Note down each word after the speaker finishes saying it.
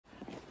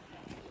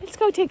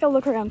go take a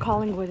look around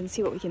Collingwood and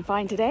see what we can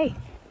find today.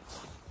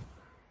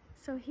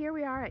 So here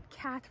we are at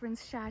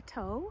Katherine's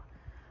Chateau,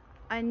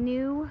 a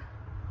new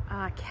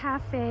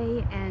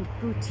cafe and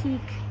boutique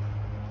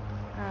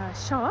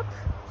shop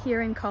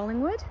here in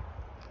Collingwood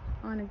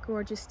on a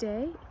gorgeous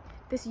day.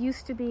 This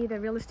used to be the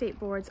real estate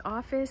board's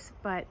office,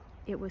 but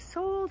it was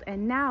sold,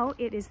 and now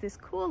it is this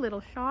cool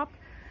little shop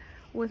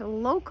with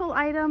local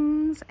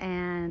items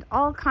and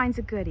all kinds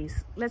of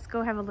goodies. Let's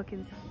go have a look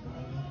inside.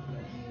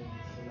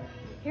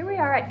 Here we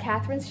are at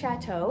Katherine's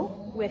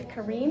Chateau with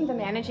Kareem, the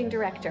managing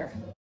director.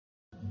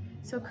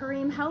 So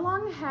Kareem, how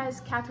long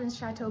has Katherine's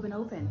Chateau been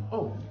open?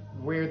 Oh,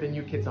 we're the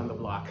new kids on the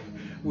block.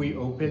 We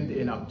opened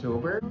in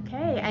October.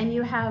 Okay, and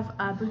you have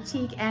a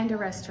boutique and a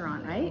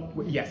restaurant, right?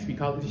 Yes, we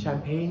call it the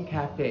Champagne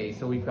Cafe.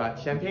 So we've got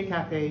Champagne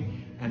Cafe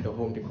and the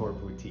Home Decor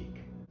Boutique.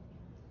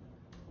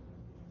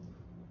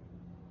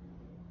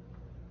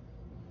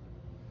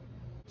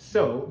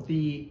 So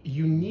the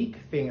unique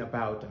thing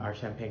about our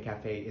Champagne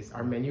Cafe is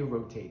our menu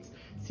rotates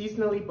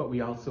seasonally, but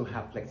we also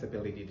have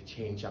flexibility to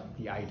change up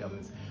the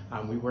items.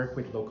 We work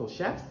with local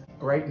chefs.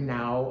 Right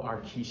now,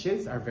 our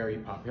quiches are very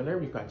popular.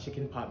 We've got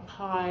chicken pot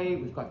pie,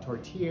 we've got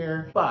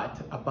tortilla,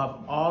 but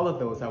above all of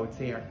those, I would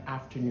say our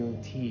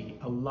afternoon tea.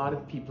 A lot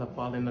of people have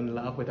fallen in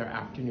love with our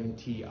afternoon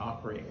tea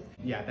offerings.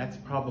 Yeah, that's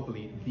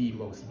probably the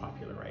most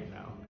popular right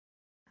now.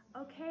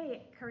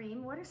 Okay,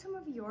 Kareem, what are some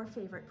of your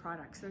favorite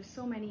products? There's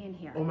so many in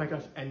here. Oh my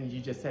gosh, and you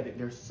just said it,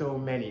 there's so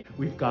many.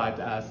 We've got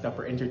stuff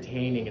for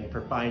entertaining and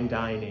for fine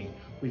dining.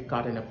 We've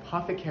got an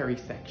apothecary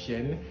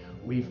section.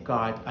 We've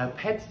got a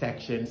pet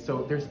section.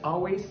 So there's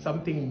always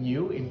something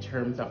new in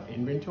terms of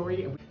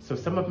inventory. So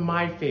some of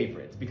my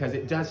favorites, because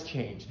it does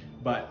change,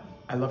 but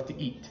I love to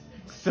eat.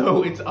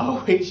 So it's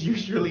always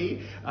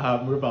usually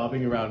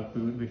revolving around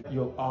food.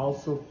 You'll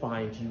also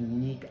find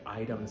unique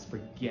items for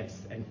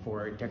gifts and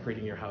for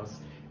decorating your house.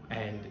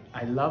 And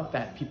I love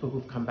that people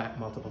who've come back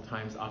multiple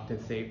times often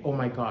say, oh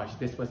my gosh,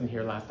 this wasn't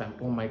here last time,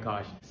 oh my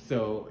gosh.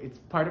 So it's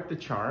part of the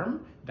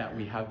charm that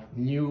we have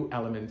new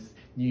elements,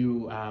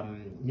 new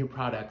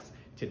products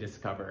to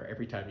discover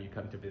every time you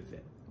come to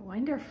visit.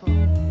 Wonderful.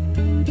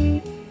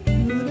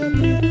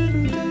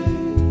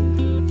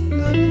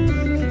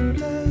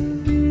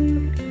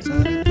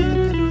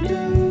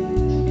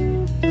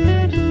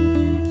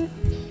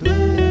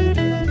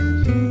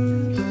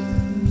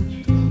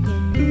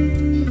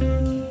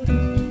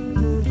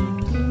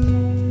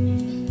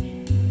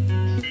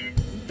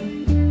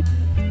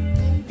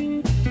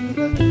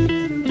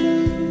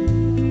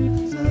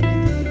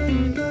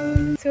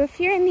 So if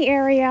you're in the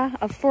area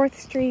of 4th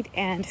Street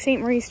and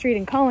St. Marie Street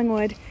in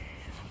Collingwood,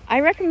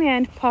 I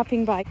recommend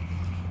popping by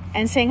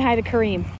and saying hi to Kareem.